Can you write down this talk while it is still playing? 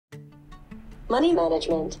Money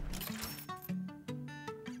management.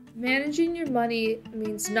 Managing your money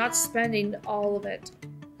means not spending all of it.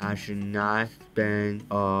 I should not spend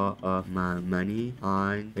all of my money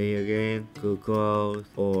on video games, clothes,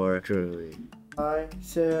 or jewelry. I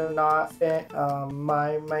should not spend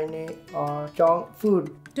my money on junk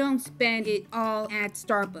food. Don't spend it all at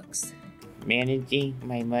Starbucks. Managing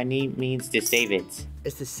my money means to save it.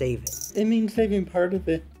 Is to save it. It means saving part of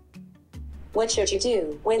it. What should you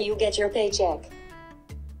do when you get your paycheck?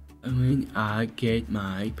 When I get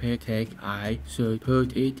my paycheck, I should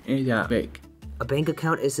put it in a bank. A bank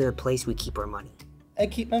account is a place we keep our money. I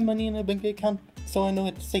keep my money in a bank account so I know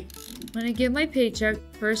it's safe. When I get my paycheck,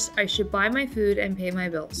 first I should buy my food and pay my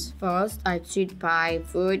bills. First, I should buy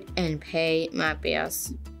food and pay my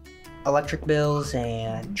bills. Electric bills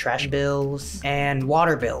and trash bills and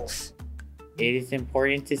water bills. It is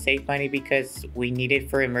important to save money because we need it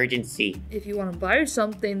for emergency. If you want to buy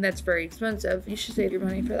something that's very expensive, you should save your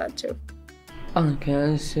money for that too. I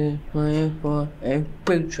can save money for a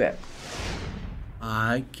big trip.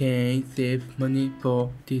 I can save money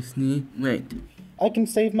for Disney rent. I can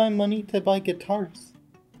save my money to buy guitars.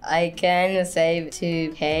 I can save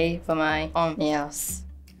to pay for my own meals.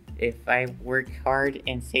 If I work hard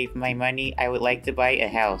and save my money, I would like to buy a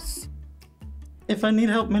house. If I need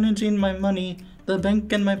help managing my money, the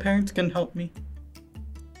bank and my parents can help me.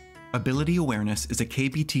 Ability Awareness is a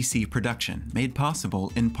KBTC production made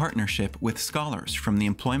possible in partnership with scholars from the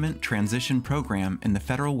Employment Transition Program in the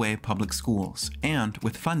Federal Way Public Schools and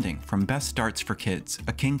with funding from Best Starts for Kids,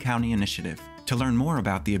 a King County initiative. To learn more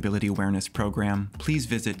about the Ability Awareness program, please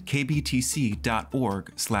visit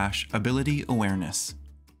kbtc.org/abilityawareness.